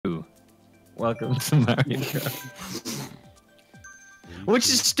Welcome to Mario Kart. Which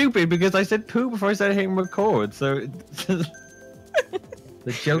is stupid because I said poo before I started hitting record, so the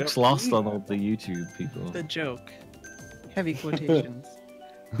joke's lost on all the YouTube people. The joke. Heavy quotations.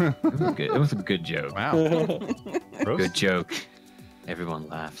 It was a good joke. Wow. Good joke. Everyone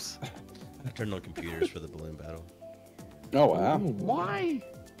laughs. I turned on computers for the balloon battle. Oh wow. Why?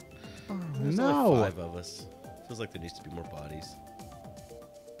 There's No. only 5 of us. Feels like there needs to be more bodies.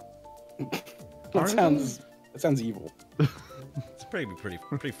 That sounds evil. It's pretty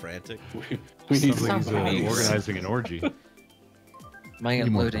frantic. We need Sounds like he's Nice. organizing an orgy. Am I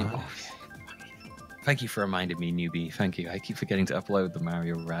Need more uploading? bodies. Thank you for reminding me, newbie. Thank you. I keep forgetting to upload the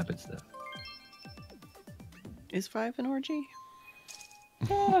Mario Rabbids stuff. Is 5 an orgy?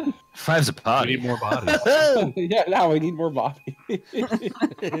 5's a We party. need more bodies. Yeah, now we need more bodies.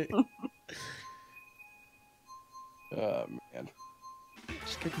 Oh man.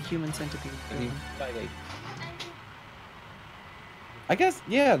 Just get the human centipede. I guess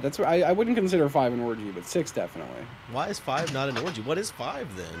yeah. That's what I wouldn't consider 5 an orgy, but 6 definitely. Why is 5 not an orgy? What is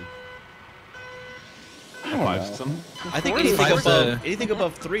 5 then? I don't Five know. some. I think Five's anything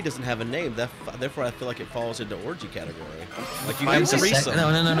above 3 doesn't have a name. Therefore, I feel like it falls into orgy category. Like you Five's can a sex. threesome.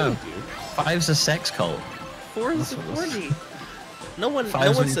 No. 5's a sex cult. 4 is That's an what it was. orgy. No one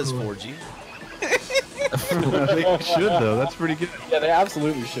Five's says equal. 4G. They should though. That's pretty good. Yeah, they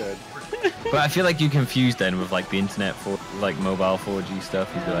absolutely should. But I feel like you confused then with like the internet for like mobile 4G stuff.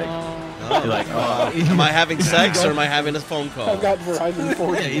 You'd be like, Oh. You're like, Am I having sex or am I having a phone call? I've got Verizon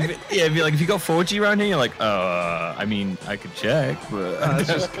 4G. it'd be like, if you got 4G around here, you're like, I mean, I could check, but It's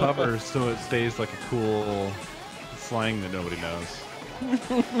just cover so it stays like a cool slang that nobody knows.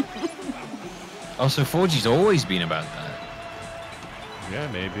 also 4G's always been about that. Yeah,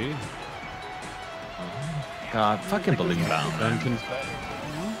 maybe. God, fucking balloon bound. None can say.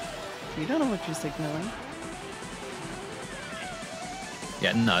 You don't know what you're signaling.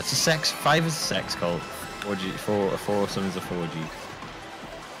 Yeah, no, it's a sex. 5 is a sex cult. 4G, foursome is a 4G.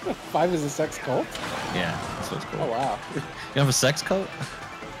 5 is a sex cult? Yeah, that's what it's called. Oh wow. You have a sex cult?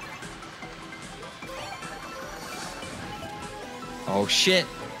 Oh shit!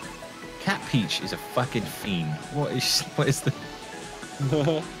 Cat Peach is a fucking fiend. What is the?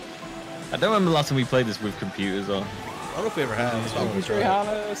 I don't remember the last time we played this with computers on. I don't know if we ever have. It's Thank you, probably right.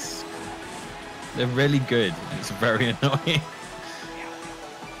 Trihanus. They're really good. It's very annoying.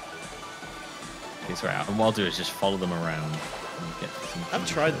 Okay, sorry. And what I'll do is just follow them around. And get some I've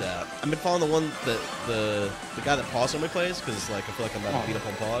tried that. I've been following the one that the guy that Pause normally plays because like I feel like I'm about to beat up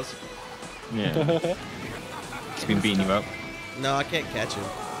on Pause. Yeah. He's been beating you up. No, I can't catch him,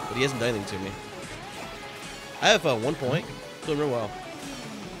 but he hasn't done anything to me. I have 1 point. Doing real well.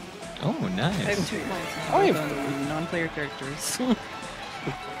 Oh, I have nice. 2 points Oh, you- on non-player characters.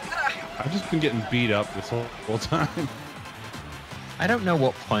 I've just been getting beat up this whole time. I don't know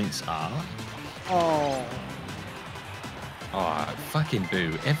what points are. Oh. Oh, fucking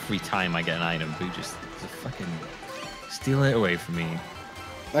Boo. Every time I get an item, Boo just fucking steal it away from me.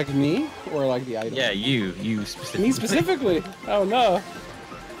 Like me? Or like the item? Yeah, you specifically. Me specifically? Oh no.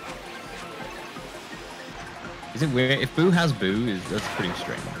 Is it weird? If Boo has Boo, that's pretty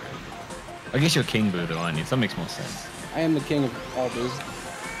strange. I guess you're King Boo though, aren't you? So that makes more sense. I am the king of all boos.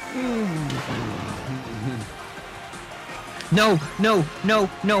 No!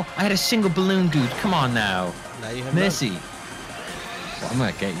 I had a single balloon, dude. Come on now. Now you have Missy. Well, I'm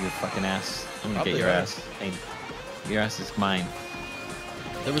gonna get your fucking ass. I'm gonna I'll get be your right. ass. Hey, your ass is mine. none.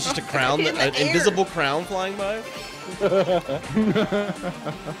 There was just a crown, an invisible crown flying by.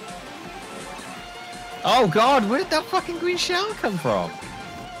 Oh god, where did that fucking green shell come from?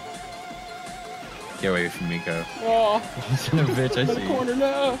 Get away from me, go. Oh, Son of a bitch, I in the see you. corner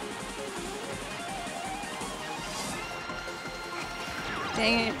now.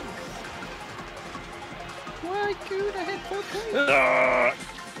 Dang it. Why, dude? I had 4 points.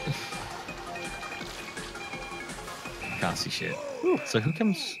 Can't see shit. So who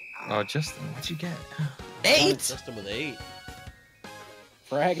comes? Oh, Justin, what'd you get? 8! Justin with 8.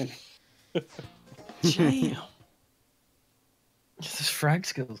 Fragging. Damn. Just this frag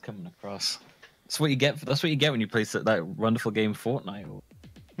skills coming across. That's what you get. That's what you get when you play that wonderful game Fortnite.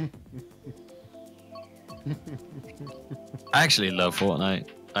 I actually love Fortnite.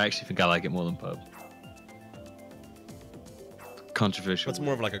 I actually think I like it more than PUBG. Controversial. It's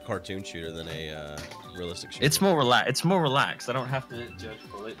more of like a cartoon shooter than a realistic shooter. It's more relaxed. It's more relaxed. I don't have to judge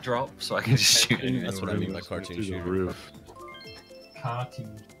bullet drop, so I can just shoot it. That's what I mean by cartoon Through the shooter. roof.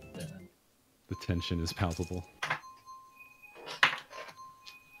 Cartoon. The tension is palpable.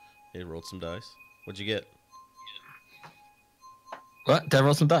 Hey, rolled some dice. What'd you get? What? Did I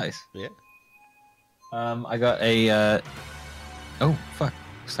roll some dice? Yeah. I got a. Oh fuck!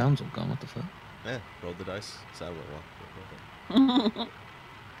 Sounds all gone. What the fuck? Yeah, roll the dice. So I went well.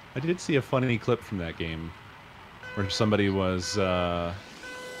 I did see a funny clip from that game where somebody was, it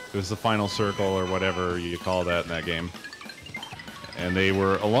was the final circle or whatever you call that in that game. And they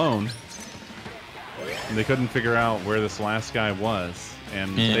were alone. And they couldn't figure out where this last guy was.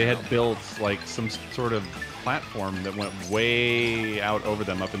 And they had built like some sort of platform that went way out over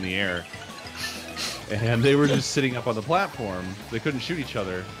them up in the air. And they were just sitting up on the platform. They couldn't shoot each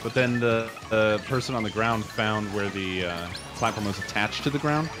other. But then the person on the ground found where the platform was attached to the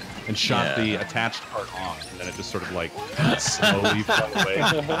ground and shot the attached part off. And then it just sort of like slowly fell away.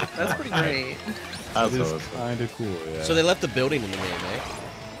 That's pretty great. That is kind of cool, yeah. So they left the building in the game, eh?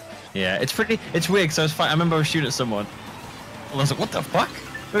 Yeah, it's weird because I was I remember I was shooting at someone. And I was like, what the fuck?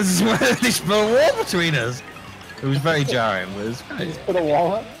 This is where they just put a wall between us. It was very jarring, but it was You great. just put a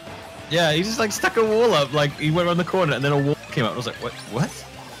wall up. Yeah, he just like stuck a wall up, like he went around the corner and then a wall came up. I was like, what?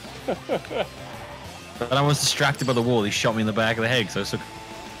 But I was distracted by the wall. He shot me in the back of the head, so I was so...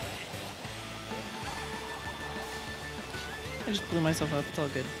 I just blew myself up. It's all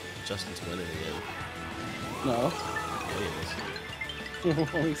good. Justin's winning again. No. Yeah, he is.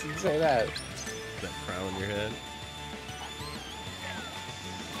 At least you say that. That crown on your head.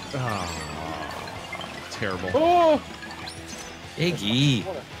 Oh, terrible. Oh! Iggy.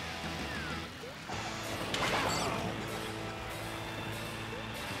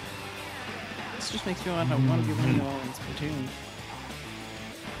 This just makes me want to be one in Splatoon.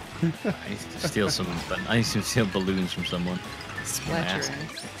 I need to steal some. I need to steal balloons from someone. Splattering.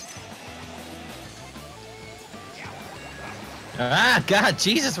 Ah, God,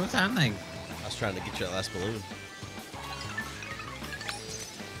 Jesus, what's happening? I was trying to get you that last balloon.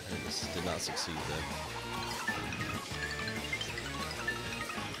 And this did not succeed then.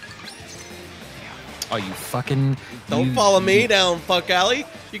 Oh, you fucking... Don't follow me down, fuck alley.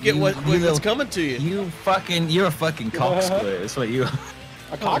 You get what's coming to you. You're a fucking cocksquirt. That's what you are.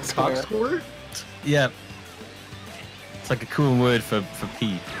 A cocksquare. Cocksquirt? Yeah. It's like a cool word for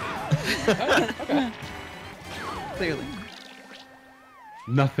pee. Clearly.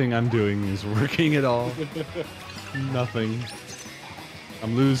 Nothing I'm doing is working at all. Nothing.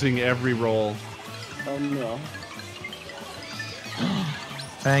 I'm losing every roll. Oh no.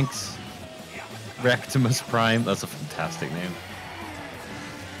 Thanks. Rectimus Prime. That's a fantastic name.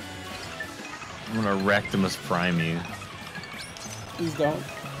 I'm gonna Rectimus Prime you. Please don't.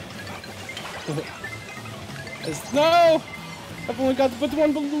 No! I've only got but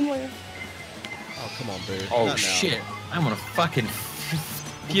one balloon left. Oh, come on, dude. Oh Not now. shit! I'm on a fucking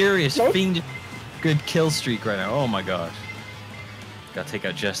furious Nope. fiend good kill streak right now. Oh my god. Gotta take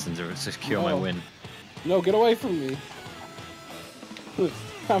out Justin's or it's just kill my No. win. No, get away from me.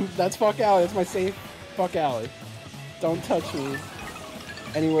 That's fuck alley. That's my safe fuck alley. Don't touch me.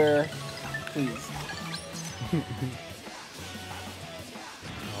 Anywhere, please. I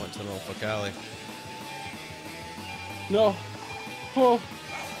went to the fuck alley. No. Oh.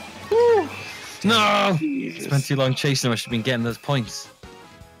 Woo. No! Jesus. Spent too long chasing him. I should have been getting those points.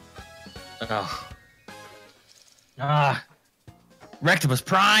 Oh. Ah. Rectimus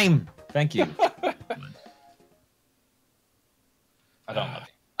Prime! Thank you. I don't love you.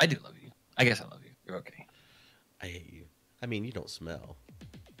 I do love you. I guess I love you. You're okay. I hate you. I mean, you don't smell.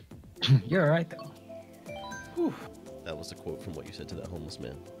 You're alright though. Whew. That was a quote from what you said to that homeless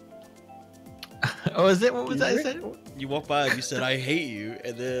man. Oh, is it? What was that I said? You walked by and you said, I hate you.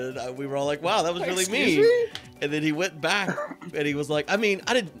 And then we were all like, wow, that was really Excuse mean. me? And then he went back and he was like, I mean,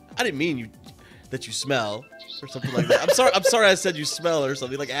 I didn't mean you that you smell or something like that. I'm sorry I said you smell or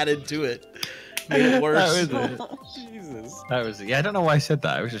something, like added to it. Made it worse. That was it. Jesus. That was it. Yeah, I don't know why I said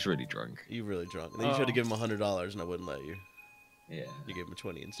that. I was just really drunk. You really drunk. And then you tried to give him $100 and I wouldn't let you. Yeah. You gave him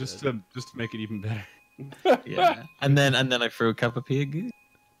 20 instead. Just to make it even better. Yeah. and then I threw a cup of pea at Guude.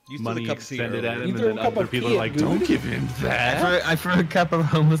 you threw Money a cup of tea extended at earlier. him, You and threw then a cup other of people tea are at like, Guude? "Don't give him that." I threw a cup of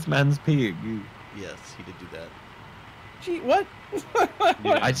homeless man's pee at Guude. Yes, he did do that. Gee, what?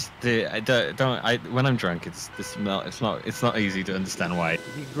 I just when I'm drunk, it's not easy to understand why.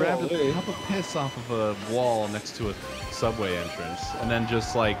 He grabbed Holy. a cup of piss off of a wall next to a subway entrance, and then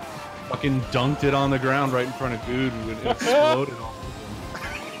just like fucking dunked it on the ground right in front of Guude, and it exploded all over him.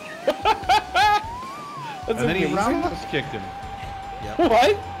 That's And then he amazing. roundhouse kicked him. Yep.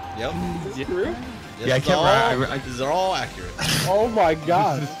 What? Yep. Is this true? Yeah, I This is kept all- I- These are all accurate. Oh my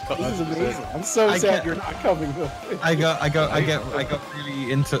god. This is amazing. I'm so I sad get- you're not coming. I got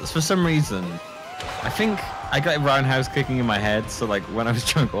really into for some reason. I think I got roundhouse kicking in my head, so like when I was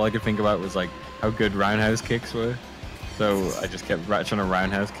drunk, all I could think about was like how good roundhouse kicks were. So I just kept trying to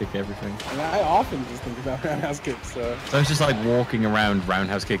roundhouse kick everything. And I often just think about roundhouse kicks, so So I was just like walking around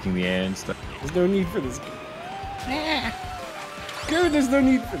roundhouse kicking the air and stuff. there's no need for this. Good, there's no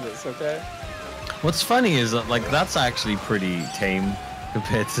need for this, okay? What's funny is that like that's actually pretty tame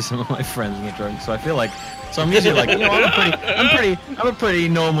compared to some of my friends when they're drunk. So I feel like, so I'm usually like, you know, I'm a pretty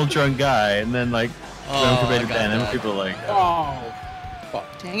normal drunk guy, and then like when compared to Ben, and people are like, Oh, fuck.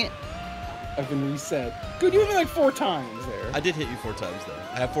 Dang it. I've been reset. Good, you hit me like 4 times there. I did hit you 4 times though.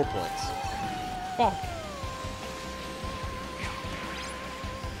 I have 4 points. Fuck.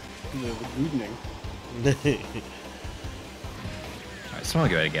 The goodening. alright, someone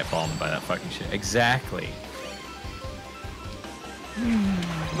go ahead and get bombed by that fucking shit. Exactly. I'm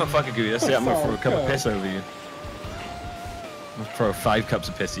gonna fucking Guude. That's it. I'm gonna throw a cup of piss over you. I'm gonna throw 5 cups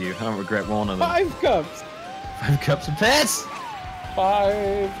of piss at you. I don't regret one of them. 5 cups. 5 cups of piss.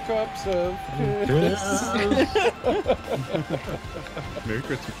 5 cups of piss. Merry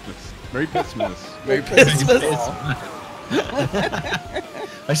Christmas. Merry Christmas. Merry Christmas.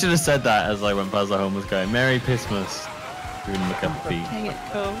 I should have said that as I went past the homeless guy. Merry Christmas. Giving him a cup of tea. Dang it,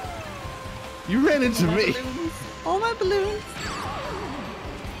 Cole. You ran into All my me. balloons. All my balloons.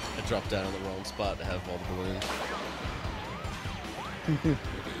 I dropped down in the wrong spot to have all the balloons.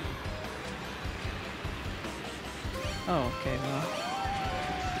 Oh, okay, well.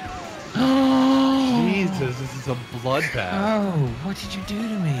 Jesus, this is a bloodbath. Oh, what did you do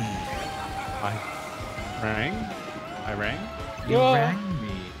to me? I rang. You Yeah. rang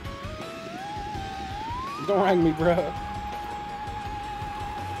me. Don't rang me, bro.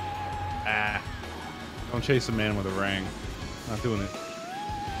 Ah. Don't chase a man with a rang. Not doing it.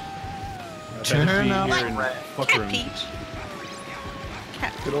 I'd Turn rather be up. here in fuck Cat room. Peach.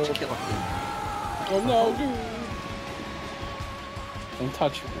 Cat Good old Peach killer. fuck room. Oh no, dude. Don't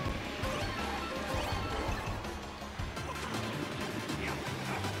touch me.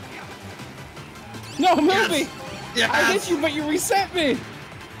 No, move me! I hit you, but you reset me!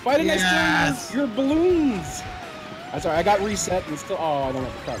 Why didn't I steal your balloons? I'm sorry, I got reset and still. Oh, I don't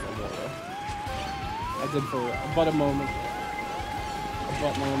have the card no more, though. I did for but a moment. A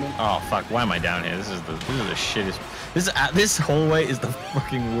but moment. Oh fuck! Why am I down here? This is the shittest. This hallway is the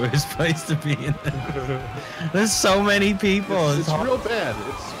fucking worst place to be in. There's so many people. It's real bad.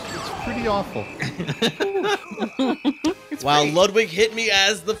 It's pretty awful. Wow, Ludwig hit me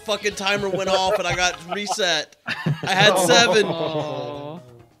as the fucking timer went off and I got reset. I had 7. Oh.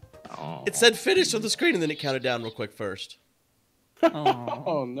 Oh. It said finish on the screen and then it counted down real quick first. Oh.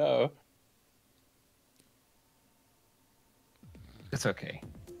 Oh no. It's okay.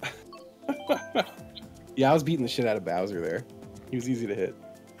 Yeah, I was beating the shit out of Bowser there. He was easy to hit.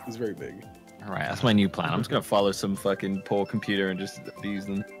 He was very big. All right, that's my new plan. I'm just gonna follow some fucking poor computer and just abuse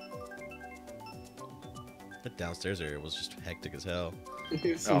them. That downstairs area was just hectic as hell.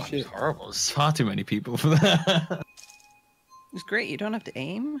 Some Oh, shit. it's horrible. There's far too many people for that. It's great. You don't have to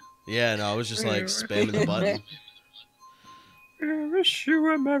aim. Yeah, no, I was just like spamming the button. I wish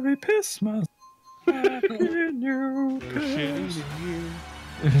you a Merry Christmas. Happy New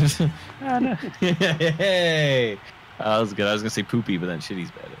Hey! That was good. I was gonna say poopy, but then shitty's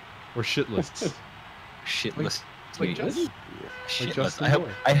better. Or shitless. Shitless. Like Shitless.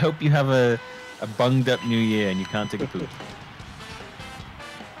 Justin I hope you have a bunged up New Year and you can't take a poop.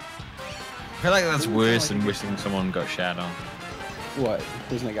 I feel like that's worse than wishing someone got shat on. What?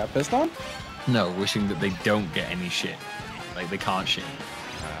 Person that got pissed on? No, wishing that they don't get any shit. Like they can't shit.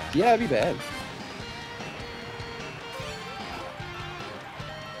 Yeah, it'd be bad.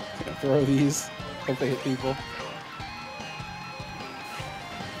 Gonna throw these. Hope they hit people.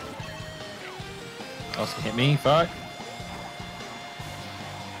 Also hit me, fuck.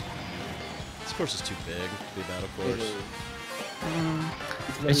 This course is too big to be a battle course.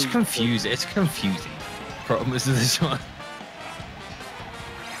 It's confusing. It's confusing. Problem is this one.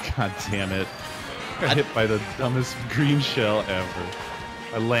 God damn it. I got hit by the dumbest green shell ever.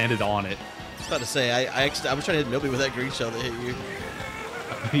 I landed on it. I was about to say, I was trying to hit nobody with that green shell that hit you.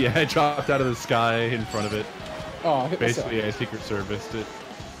 Yeah, I dropped out of the sky in front of it. Oh, I hit myself. Basically, I Secret Serviced it.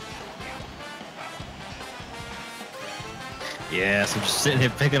 Yes, I'm just sitting here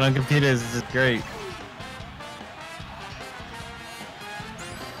picking on computers. This is great.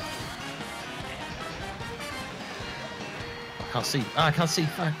 I can't see. Ah, I can't see.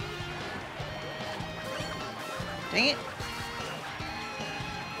 Fuck. Dang it.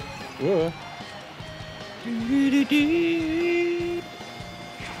 Ugh.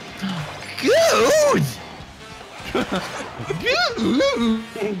 Good.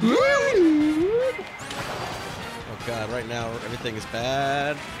 Oh god, right now everything is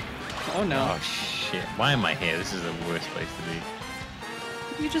bad. Oh no. Oh shit. Why am I here? This is the worst place to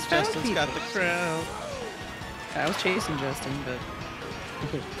be. You just found Justin's people. got the crown. I was chasing Justin, but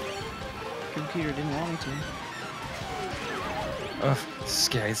computer didn't want me to. Oh, this is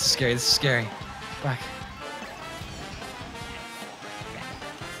scary. This is scary. This is scary. Back.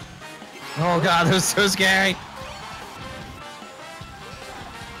 Oh god, that was so scary.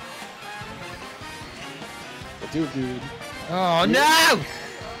 Dude. Oh no!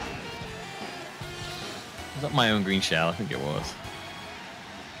 Was that my own green shell? I think it was.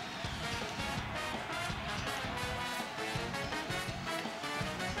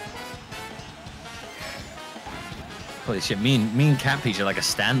 Holy shit, me and Cat Peach are like a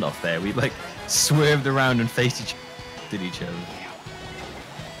standoff there. We like swerved around and faced each other.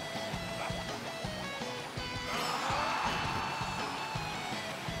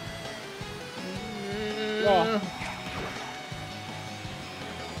 Oh.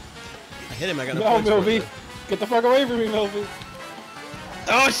 I hit him. I got no No, points for Milby. it. Get the fuck away from me, Milby.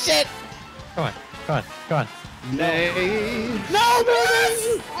 Oh shit! Come on, come on, come on. Nay. No,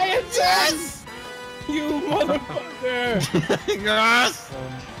 Milby! I am dead! You motherfucker! Yes! Oh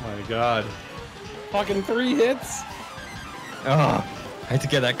my god. Fucking 3 hits. Oh, I had to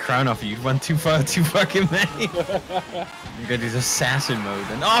get that crown off you. You went too far, too fucking many. You got this assassin mode,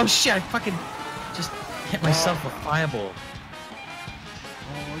 and oh shit! I fucking just hit myself with fireball.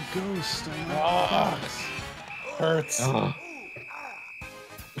 Oh, a ghost. Oh, hurts. Oh.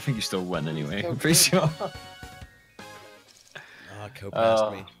 I think you still won anyway. I'm pretty sure. Ah, Co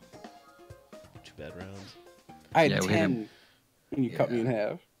passed me. 2 bad rounds. I had Yeah, we hit 10 when you cut me in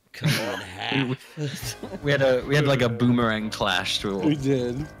half. Cut me in half. We had like a boomerang clash through. We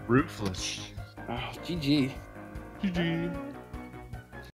did. Ruthless. Oh, GG. GG.